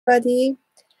Everybody.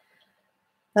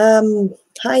 Um,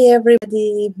 Hi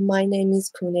everybody, my name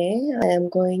is Pouneh. I am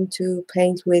going to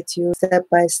paint with you step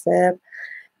by step,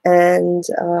 and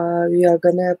we are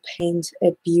gonna paint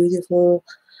a beautiful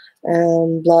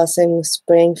blossoming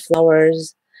spring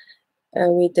flowers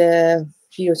with a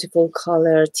beautiful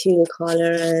color, teal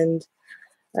color, and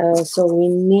so we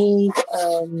need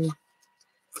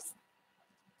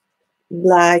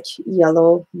black,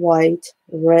 yellow, white,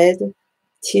 red,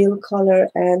 teal color,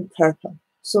 and purple.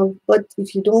 So, but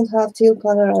if you don't have teal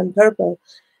color and purple,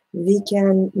 we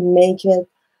can make it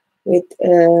with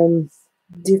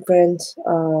different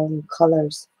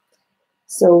colors.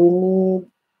 So we need,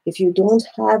 if you don't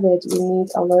have it, we need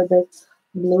a little bit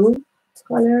blue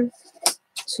color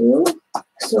too.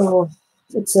 So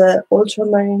it's a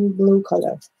ultramarine blue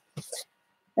color.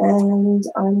 And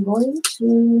I'm going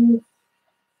to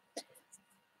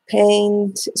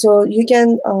paint, so you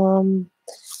can,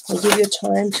 I'll give you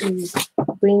time to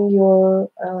bring your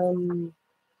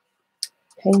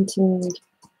painting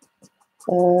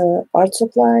art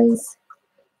supplies.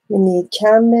 You need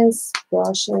canvas,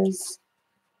 brushes,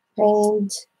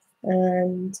 paint,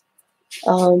 and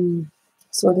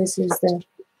so this is the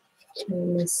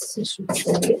canvas. I should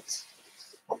bring it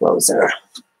closer.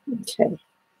 Okay.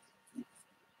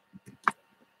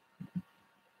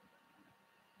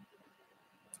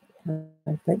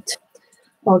 Perfect.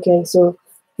 Okay, so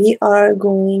we are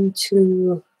going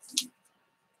to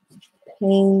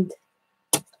paint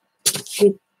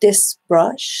with this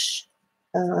brush.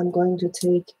 I'm going to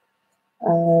take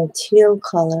a teal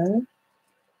color,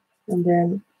 and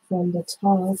then from the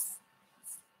top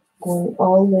going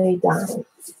all the way down.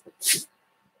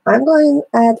 I'm going to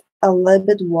add a little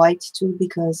bit white too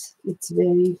because it's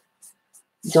very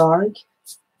dark.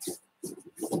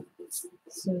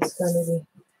 So it's gonna be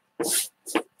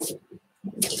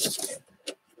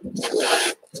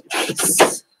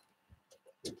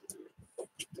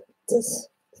this.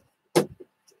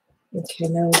 Okay,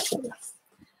 now it's better.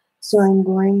 So I'm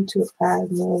going to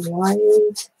add more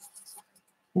white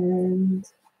and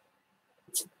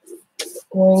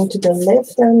going to the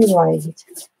left and right.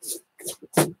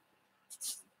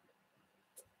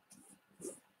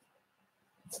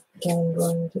 Again,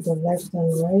 going to the left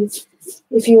and right.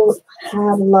 If you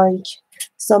have like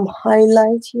some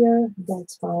highlight here,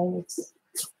 that's fine. It's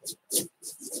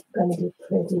gonna be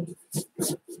pretty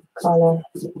color.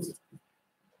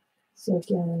 So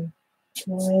again,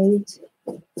 white.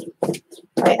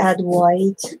 I add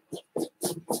white.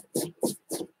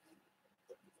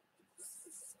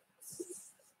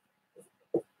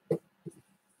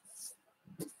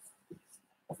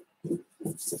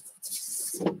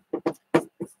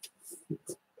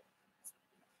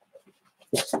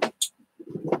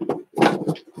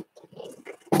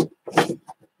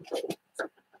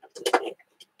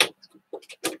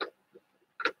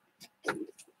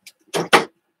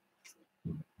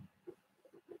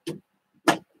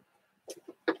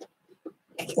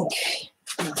 Okay.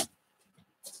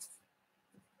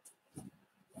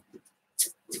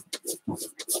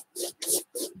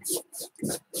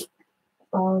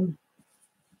 Um,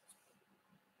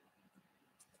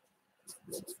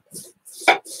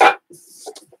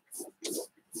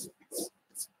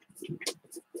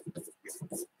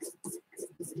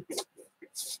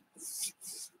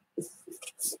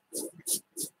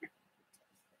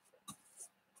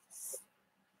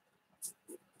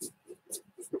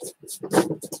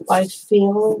 I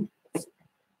fill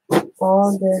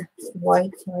all the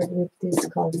white part with this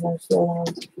color. I fill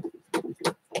out.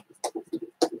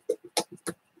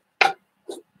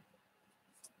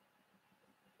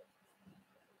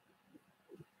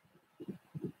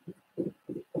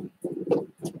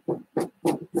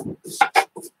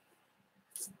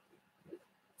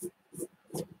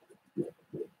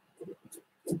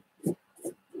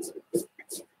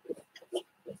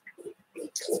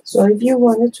 So if you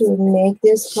wanted to make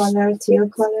this color, teal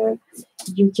color,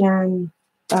 you can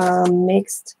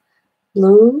mix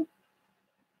blue,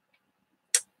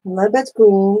 a little bit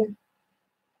green,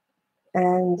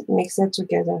 and mix it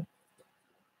together.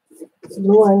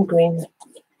 Blue and green.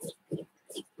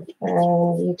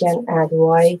 And you can add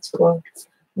white or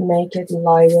make it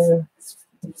lighter.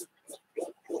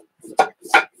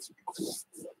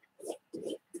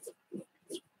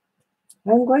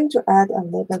 I'm going to add a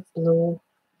little bit blue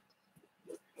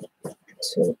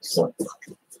too, so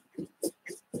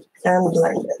and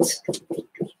blend it.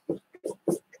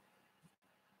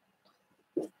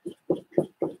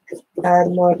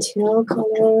 Add more teal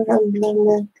color and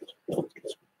blend it.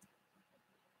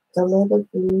 A little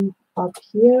bit blue up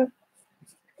here.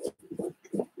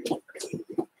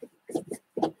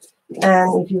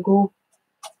 And if you go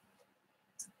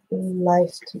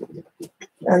left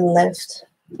and left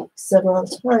several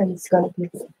times. It's gonna be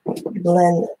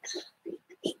blended.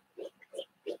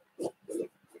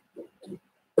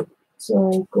 So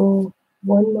I go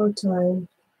one more time,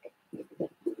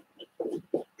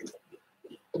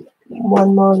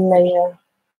 one more layer,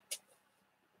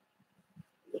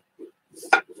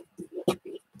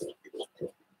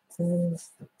 and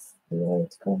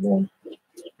white color,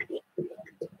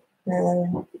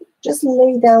 and just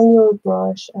lay down your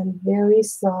brush and very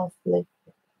softly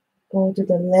go to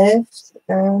the left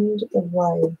and the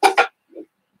right,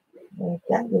 like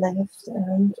that, left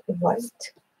and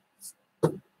right.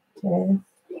 Okay.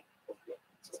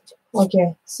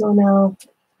 Okay, so now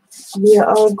we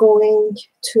are going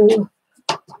to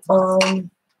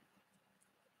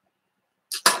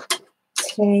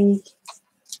take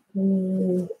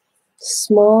a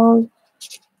small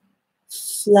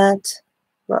flat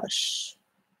brush,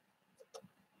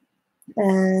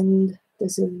 and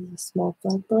this is a small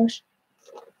flat brush,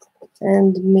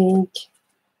 and make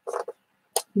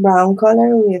brown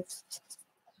color with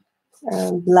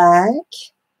black,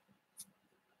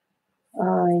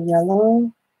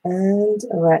 yellow, and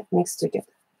red mixed together.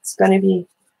 It's gonna be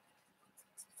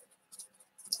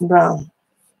brown.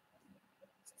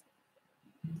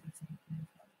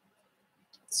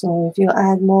 So if you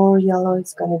add more yellow,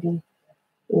 it's gonna be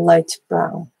light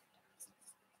brown.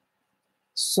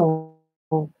 So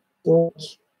black,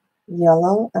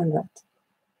 yellow, and red.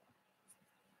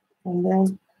 And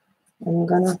then I'm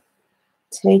gonna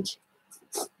take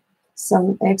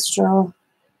some extra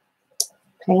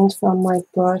paint from my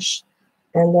brush,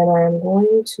 and then I'm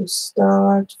going to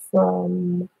start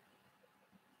from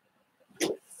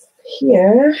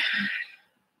here.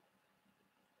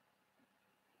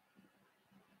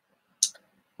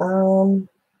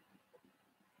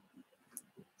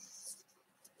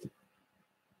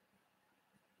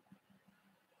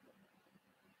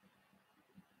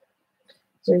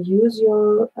 So use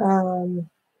your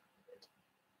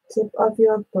tip of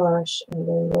your brush, and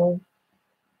then go,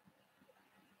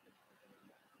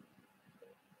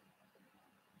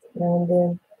 and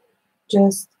then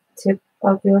just tip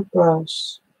of your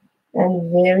brush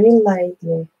and very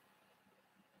lightly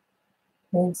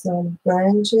make some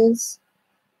branches.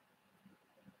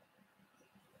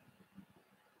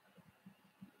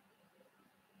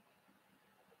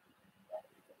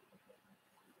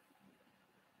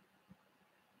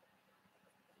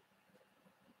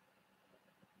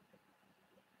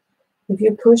 If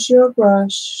you push your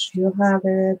brush, you have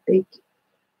a big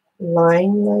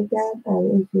line like that,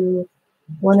 and if you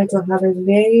wanted to have a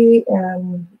very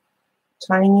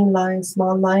tiny line,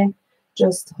 small line,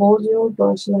 just hold your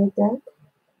brush like that,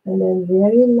 and then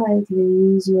very lightly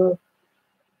use your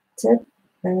tip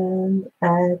and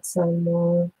add some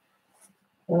more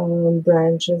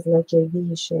branches like a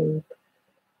V shape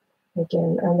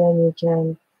again, and then you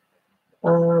can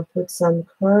put some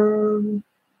curve,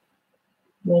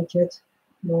 make it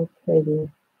more pretty.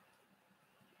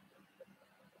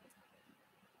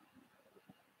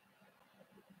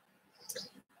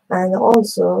 And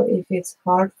also, if it's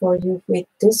hard for you with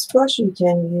this brush, you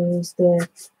can use the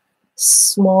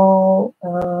small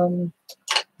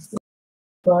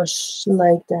brush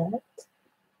like that.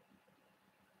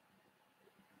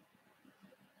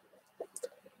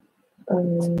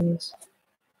 And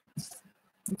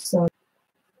some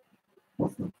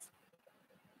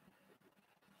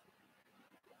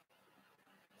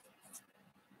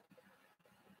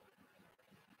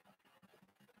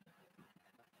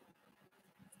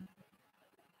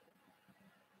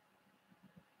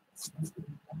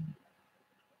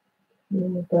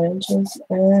branches,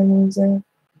 and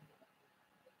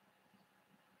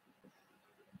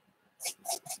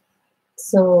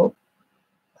so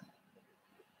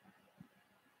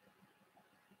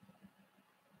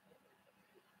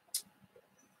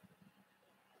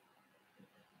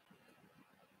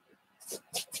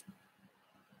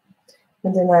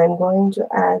and then I'm going to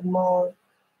add more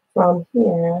from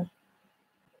here.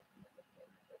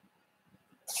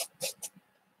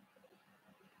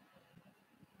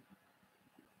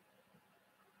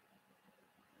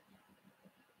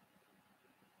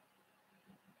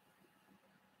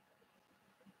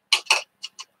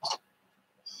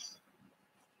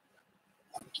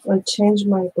 I change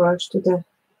my brush to the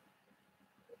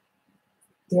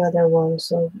other one,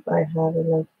 so I have a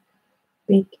like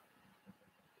big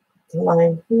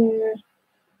line here,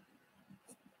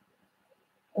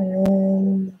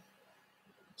 and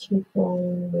keep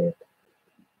on with,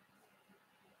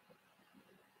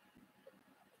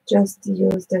 just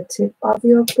use the tip of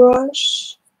your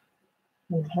brush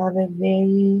and have a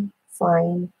very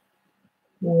fine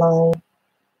line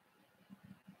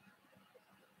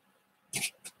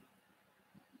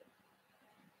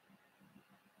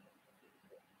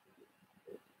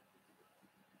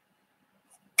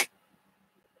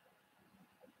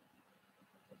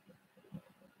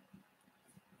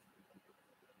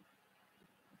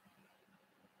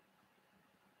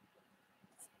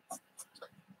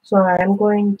So I'm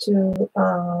going to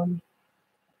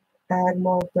add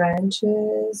more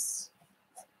branches.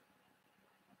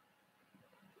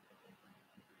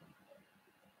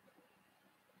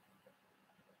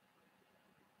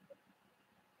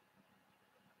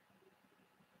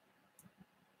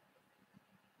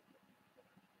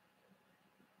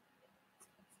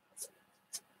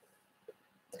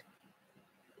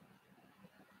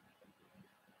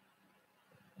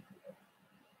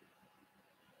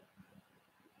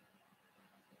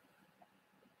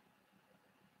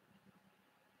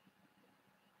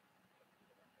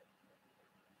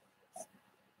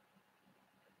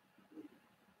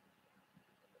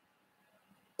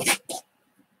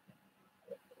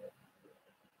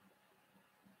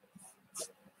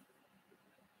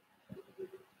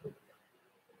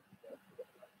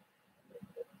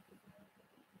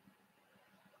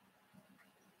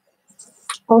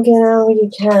 Okay, now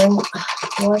you can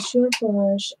wash your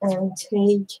brush and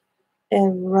take a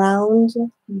round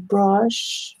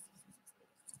brush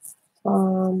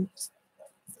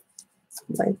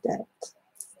like that,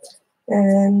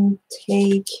 and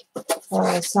take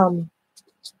um,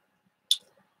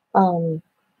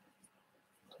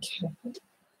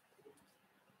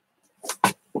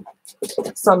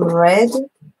 some red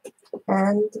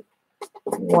and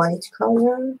white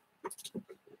color,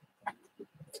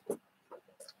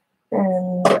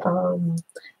 and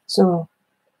so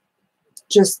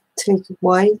just take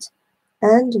white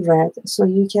and red so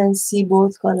you can see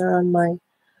both color on my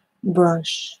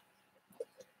brush,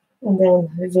 and then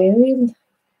very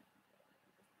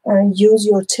use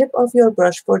your tip of your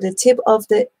brush for the tip of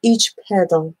the each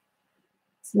petal.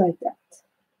 It's like that.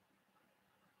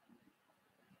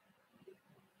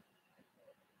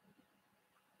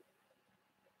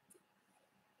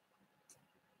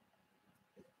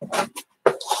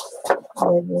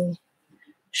 Let me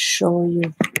show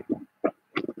you.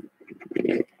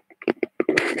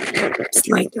 It's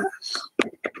like that.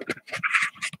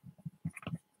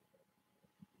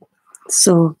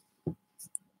 So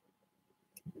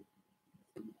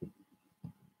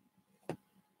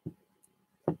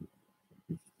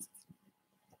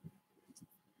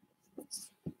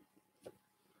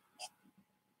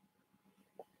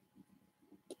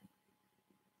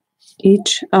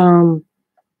each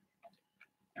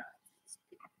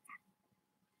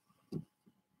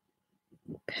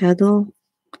petal,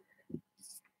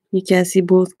 you can see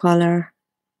both color.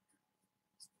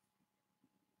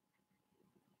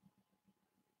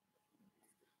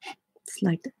 It's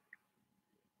like that.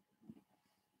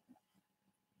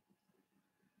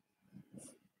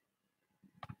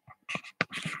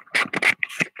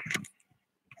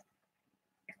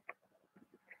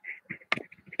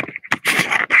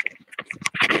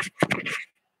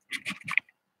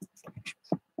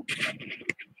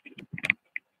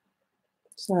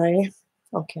 Sorry.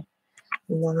 Okay.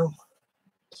 Now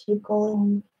keep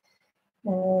going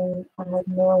and add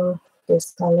more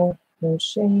this color and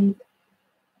shade.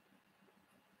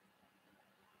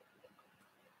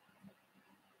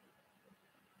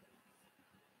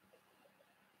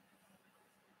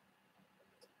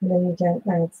 And then you can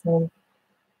add some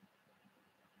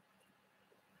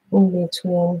in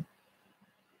between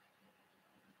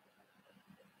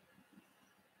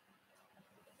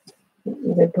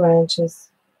the branches.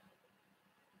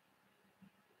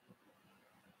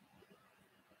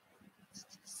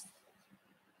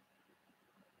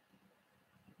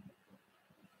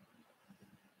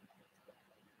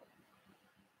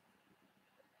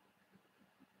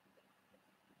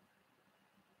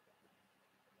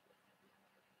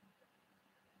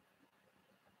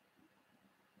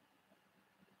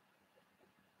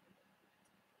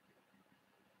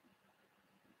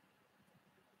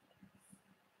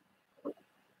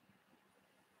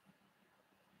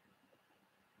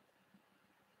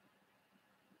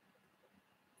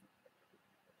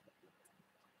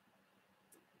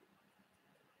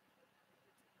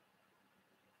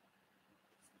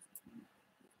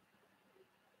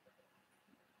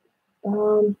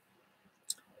 Um,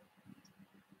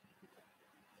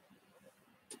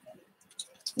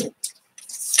 I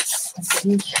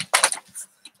think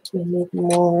we need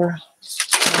more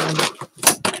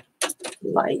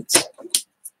light.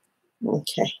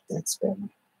 Okay, that's better.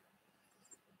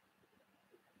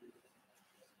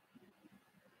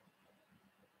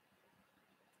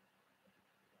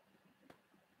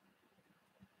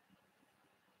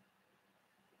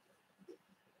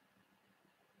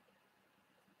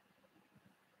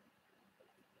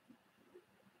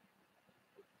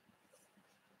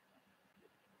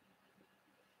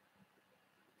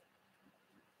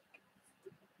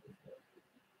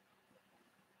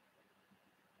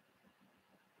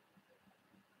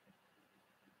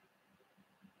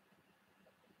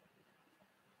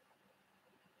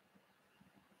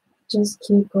 Just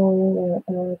keep going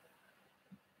and add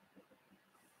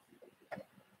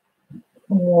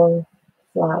more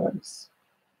flowers.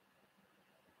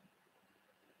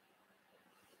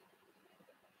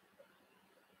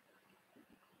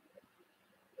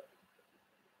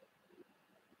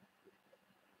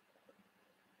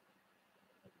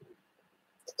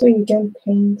 So you can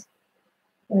paint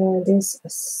this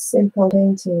simple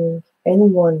painting.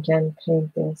 Anyone can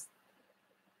paint this,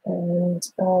 and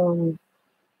you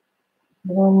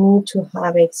don't need to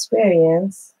have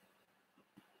experience.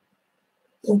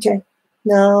 Okay,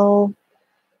 now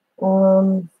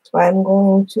I'm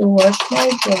going to wash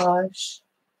my brush,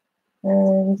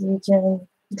 and you can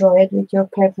dry it with your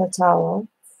paper towel,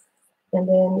 and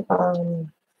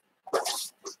then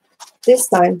this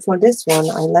time for this one,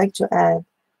 I like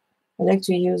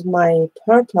to use my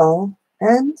purple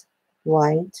and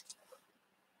white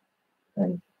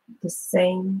and the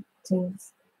same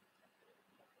things.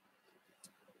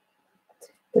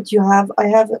 But I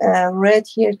have red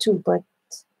here too, but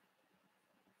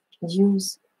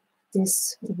use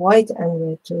this white and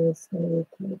red too.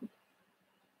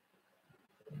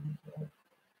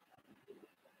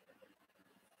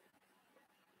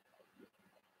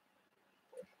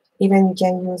 Even you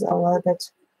can use a little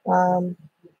bit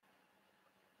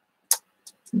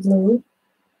blue.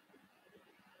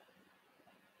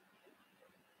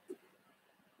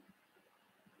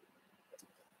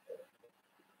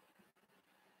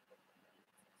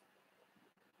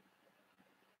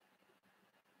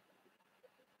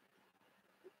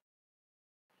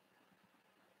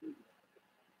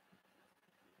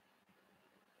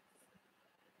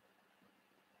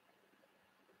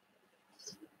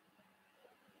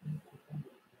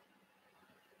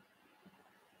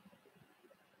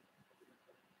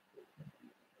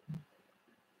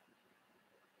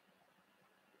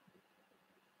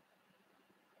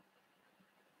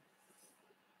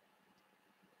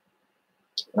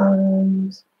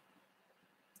 And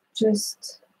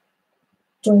just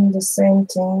doing the same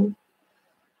thing.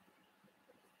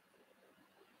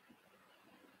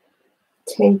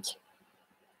 Take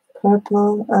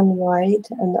purple and white,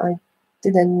 and I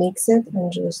didn't mix it,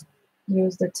 and just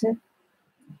use the tip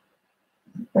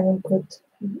and put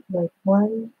like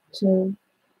 1, 2,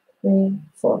 3,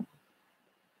 4.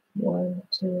 1,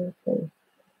 2, 3.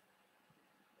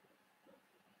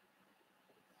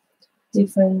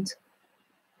 Different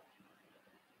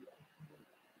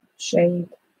shape.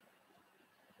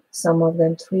 Some of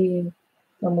them 3,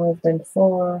 some of them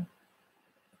 4.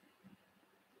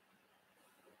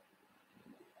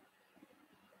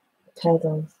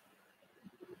 Petals.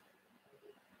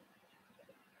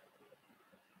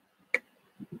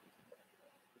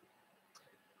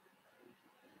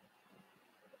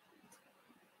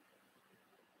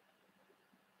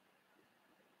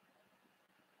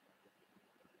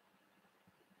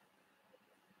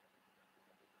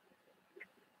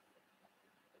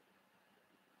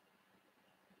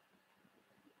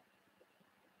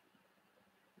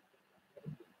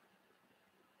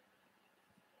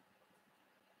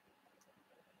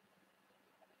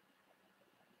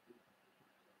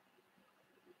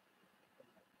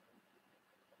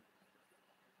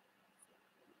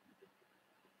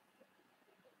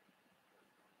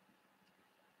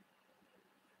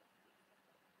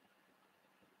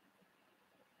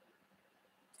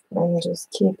 And just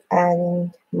keep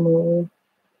adding more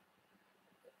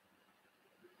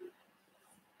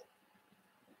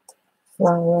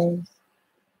flowers.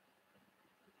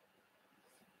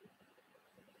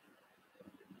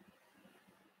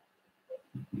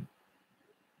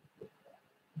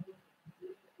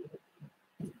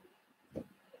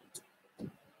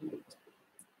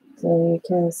 So you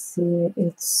can see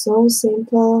it's so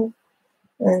simple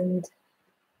and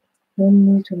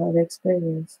don't need to have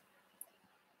experience.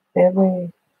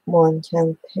 Everyone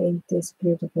can paint this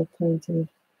beautiful painting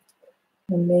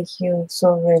and make you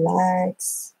so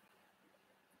relaxed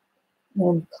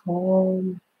and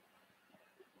calm,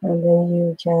 and then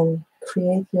you can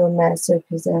create your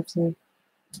masterpiece after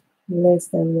less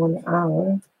than 1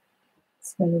 hour.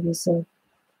 It's gonna be so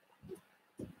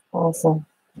awesome.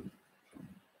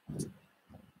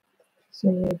 So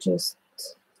you just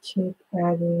keep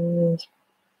adding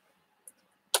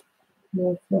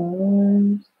more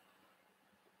flowers,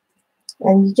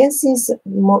 and you can see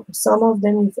some of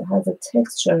them has a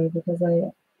texture because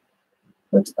I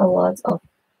put a lot of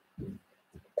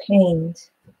paint,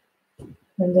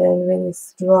 and then when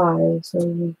it's dry, so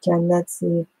you cannot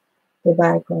see the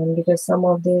background because some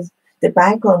of these the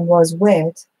background was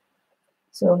wet.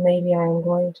 So maybe I'm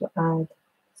going to add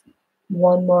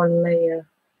one more layer.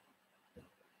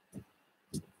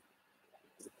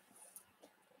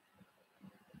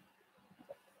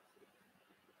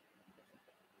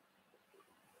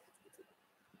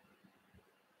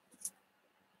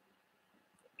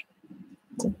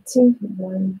 think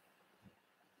one.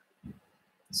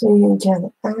 So you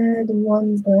can add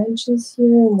one branches here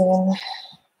and then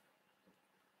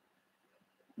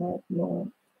add more.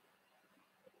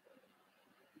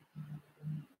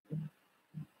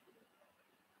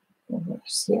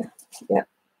 Here. Yeah.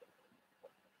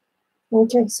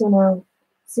 Okay, so now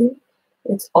see,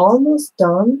 it's almost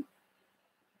done.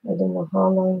 I don't know how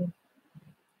long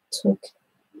it took,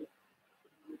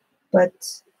 but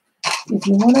if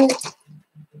you want to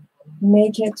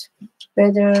make it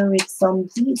better with some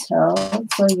detail,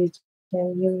 so you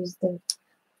can use the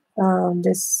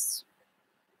this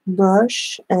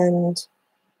brush and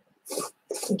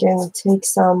again take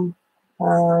some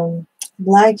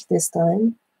black this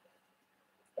time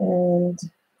and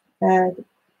add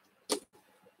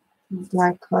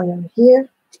black color here,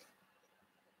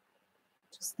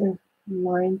 just a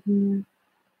line here.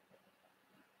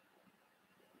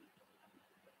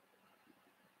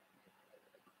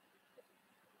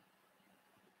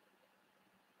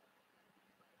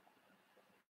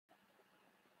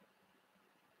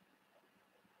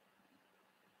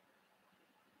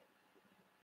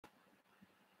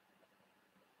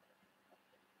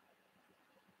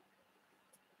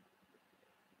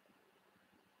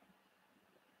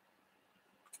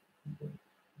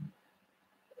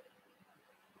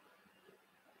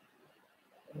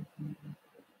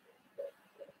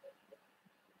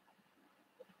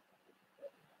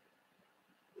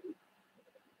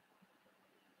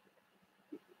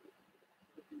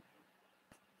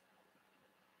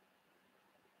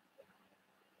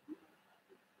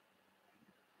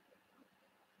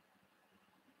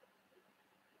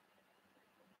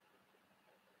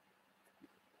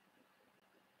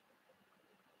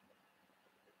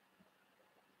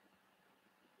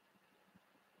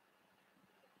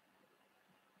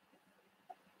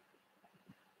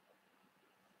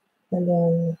 And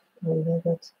then I'll have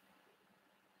it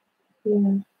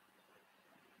here.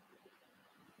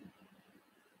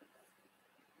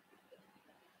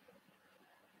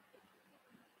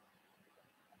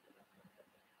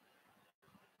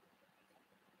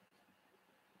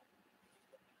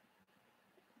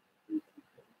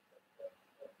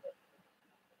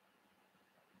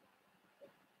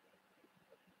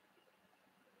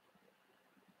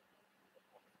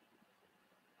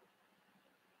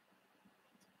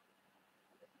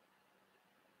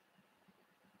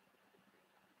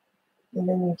 And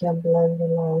then you can blend the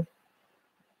line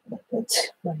like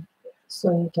that. Right. So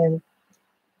you can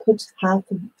put half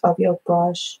of your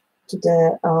brush to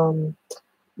the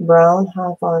brown,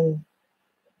 half on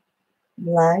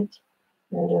black,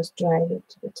 and just drag it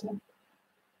to the top.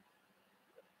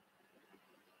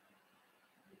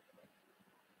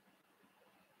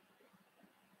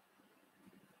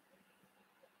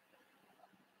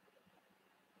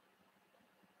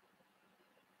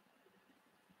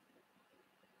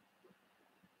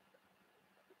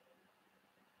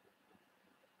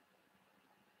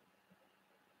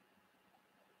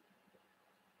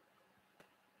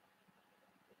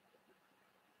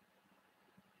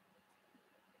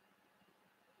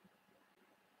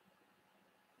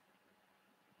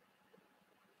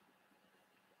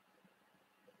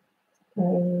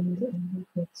 And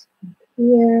it's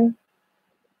here.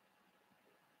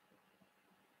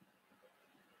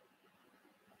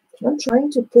 I'm trying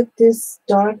to put this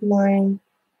dark line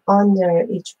under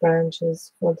each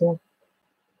branches for the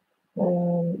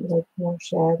like more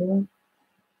shadow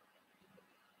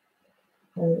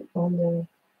and under.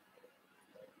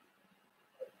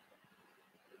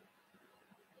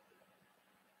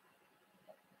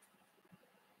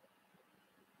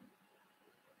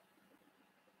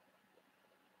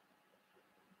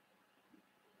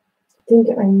 I think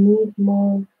I need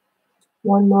one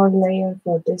more layer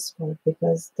for this one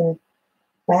because the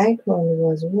background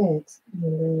was red,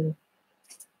 and then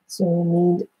so we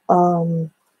need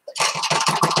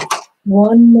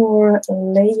one more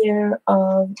layer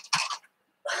of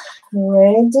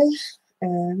red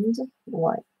and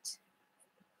white,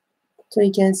 so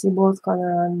you can see both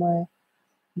color on my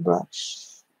brush.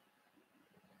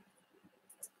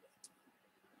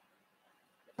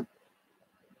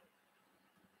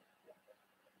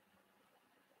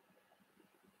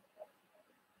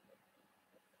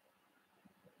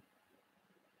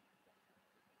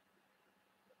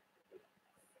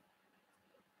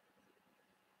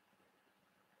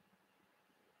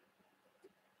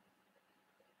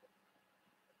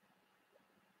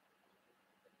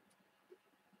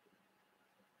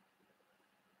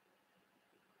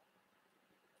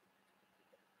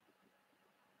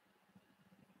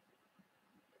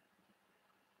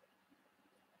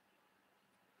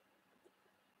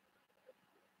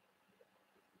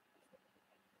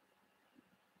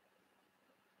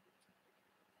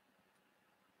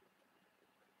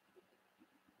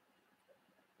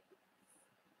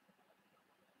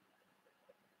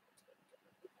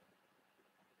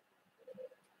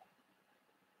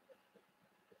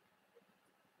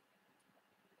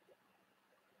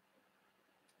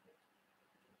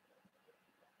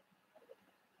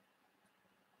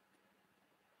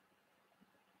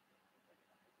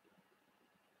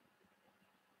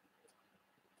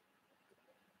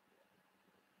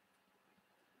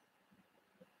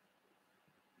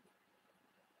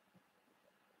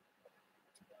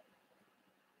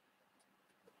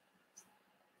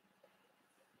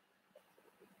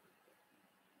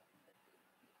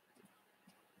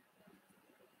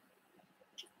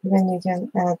 Then you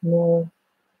can add more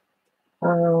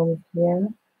here,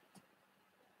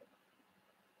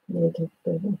 make it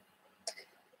better,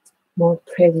 more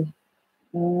pretty.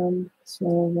 So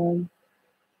one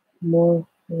more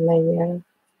layer.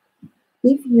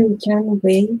 If you can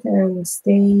wait and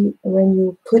stay when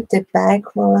you put the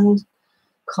background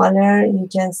color, you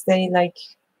can stay like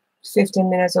 15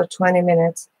 minutes or 20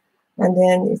 minutes, and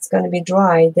then it's going to be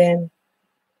dry. Then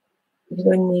you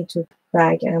don't need to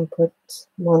back and put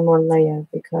one more layer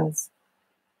because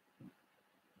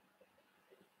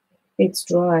it's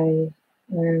dry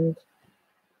and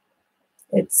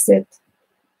it's sit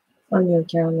on your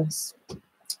canvas.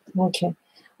 Okay,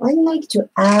 I like to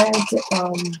add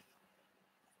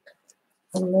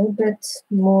a little bit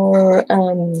more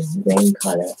green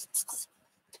color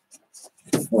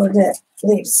for the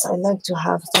leaves. I like to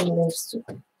have some leaves too.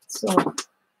 So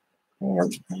I am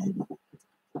adding.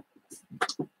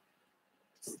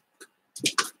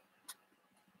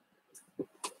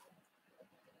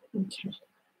 Okay.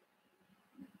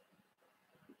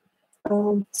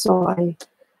 So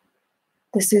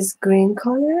this is green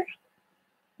color,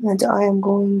 and I am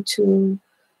going to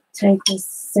take the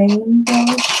same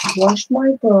brush, wash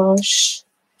my brush,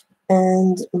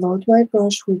 and load my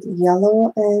brush with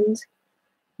yellow and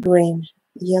green,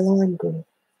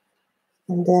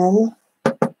 and then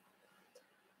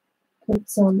put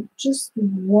some, just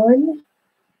one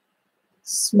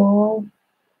small,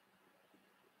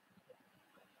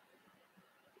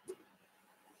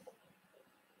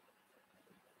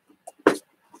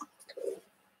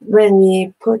 when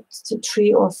we put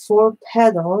 3 or 4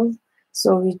 petals,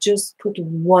 so we just put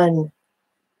one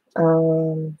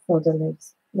for the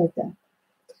leaves, like that,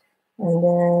 and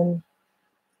then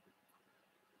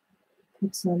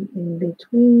put some in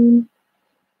between.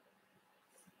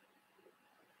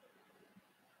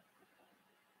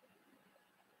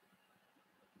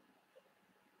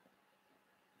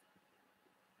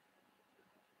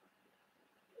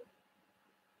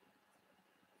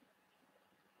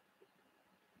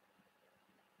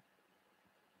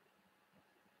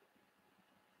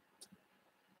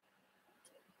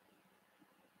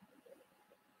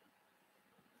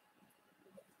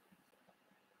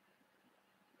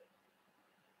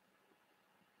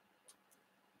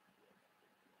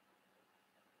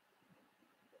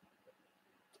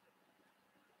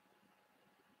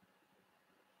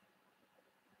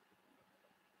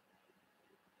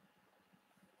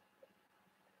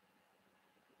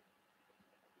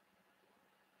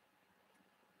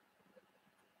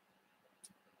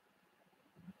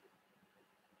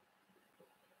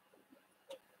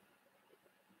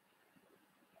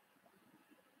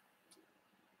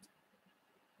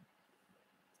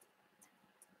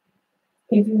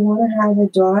 If you want to have a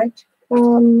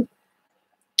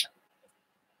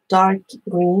dark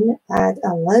green, add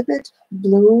a little bit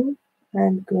blue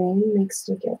and green mixed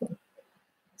together.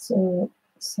 So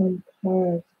some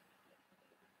part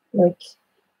like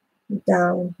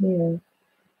down here,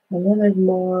 a little bit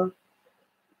more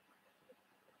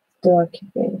dark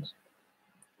green.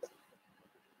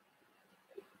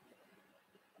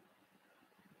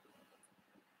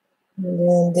 And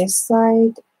then this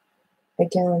side,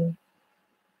 again,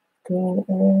 green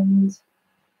and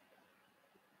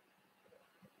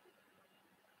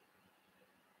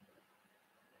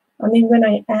I mean, when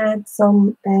I add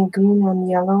some green and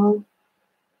yellow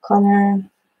color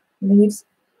leaves,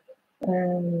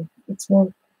 it's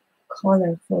more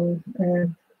colorful. I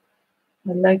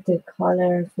like the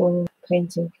colorful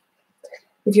painting.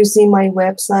 If you see my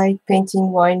website,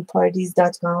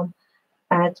 paintingwineparties.com,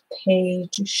 at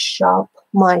page shop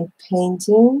my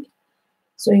painting,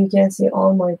 so you can see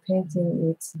all my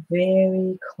painting. It's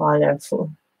very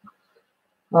colorful.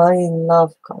 I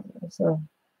love color. So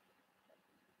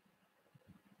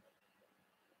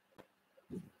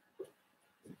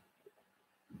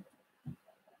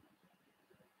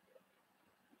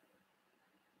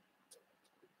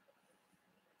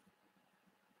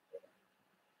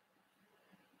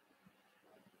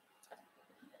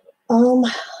um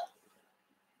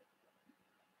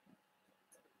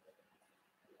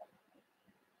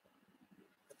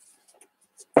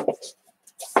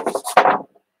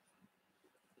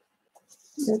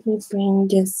let me bring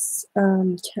this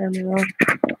camera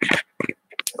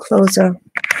closer.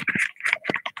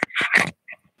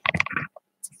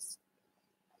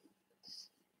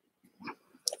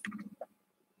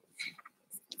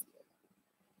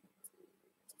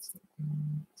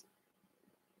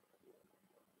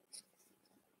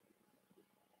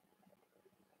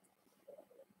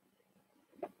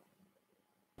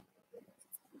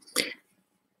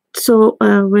 So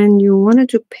when you wanted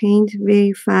to paint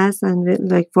very fast and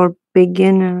like for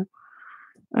beginner,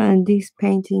 and this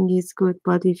painting is good.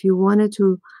 But if you wanted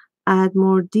to add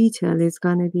more detail, it's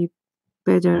gonna be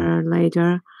better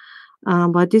later.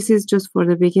 But this is just for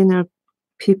the beginner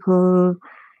people.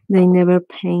 They never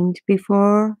paint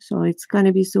before, so it's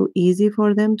gonna be so easy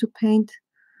for them to paint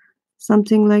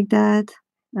something like that.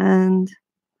 And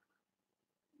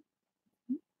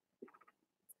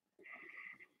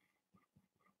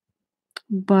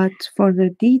but for the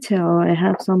detail, I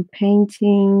have some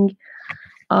painting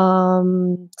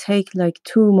take like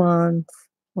 2 months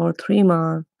or 3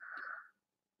 months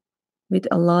with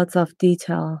a lot of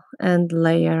detail and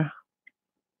layer.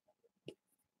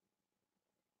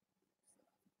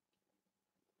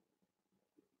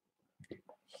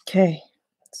 Okay,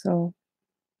 so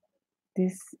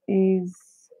this is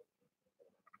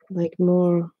like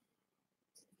more.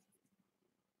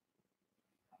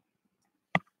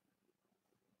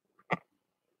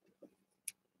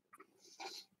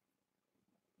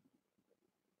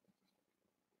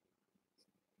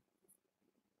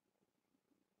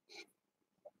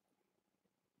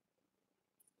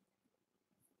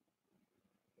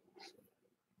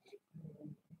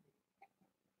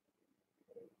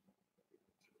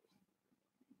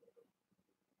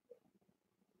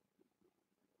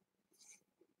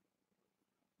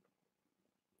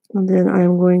 And then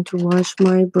I'm going to wash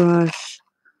my brush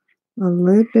a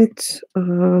little bit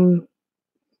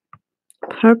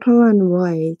purple and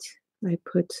white. I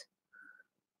put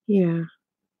here.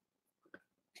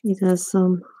 It has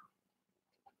some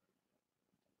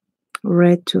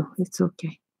red too. It's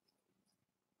okay.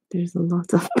 There's a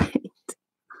lot of paint.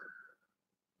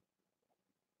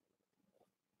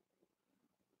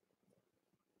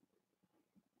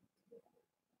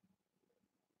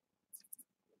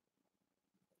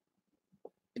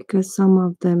 Because some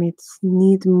of them it's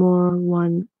need more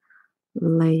one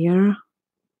layer.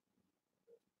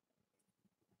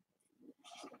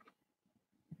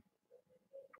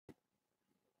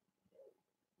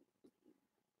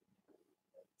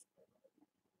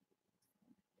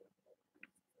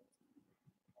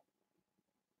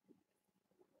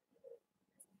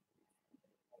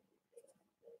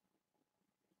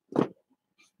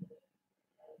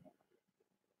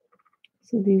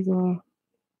 So these are.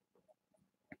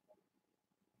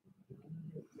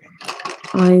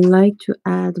 I like to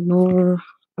add more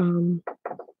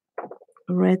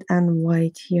red and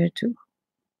white here too.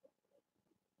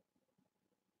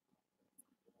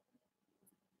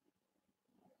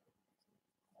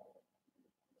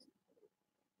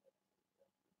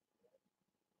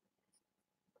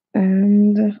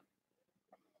 And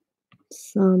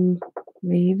some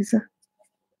leaves.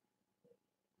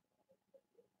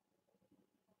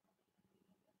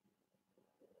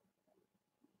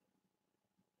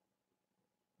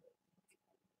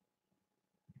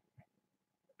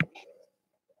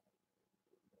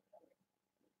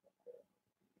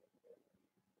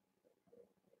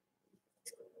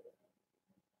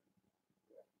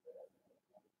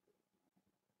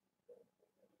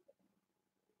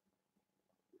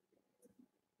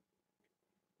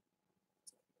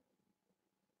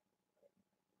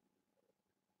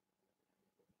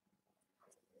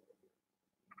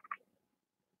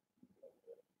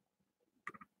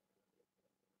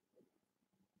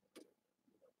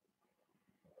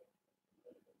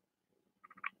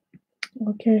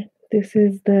 Okay, this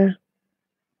is the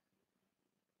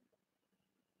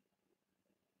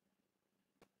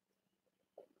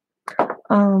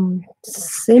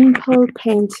simple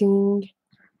painting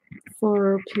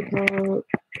for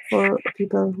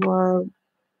people who are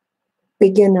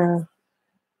beginner.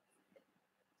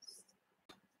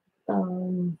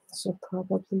 So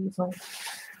probably fine.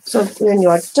 So when you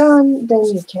are done, then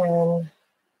you can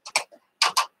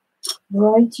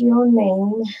write your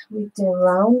name with the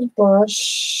round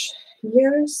brush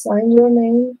here. Sign your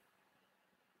name.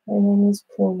 My name is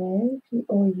Pouneh,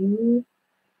 Pouneh.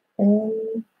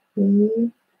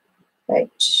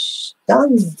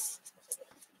 Done.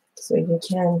 So you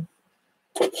can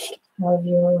have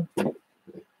your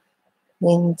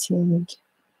painting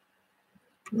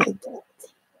like that.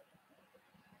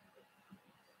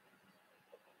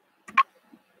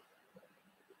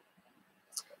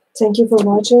 Thank you for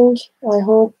watching. I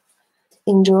hope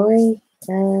enjoy.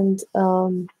 And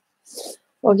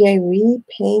okay, we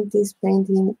paint this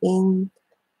painting in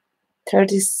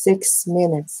 36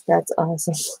 minutes. That's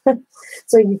awesome.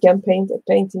 So you can paint a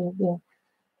painting in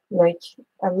like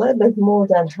a little bit more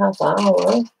than half an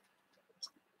hour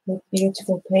with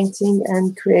beautiful painting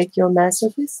and create your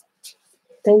masterpiece.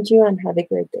 Thank you and have a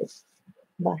great day.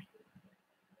 Bye.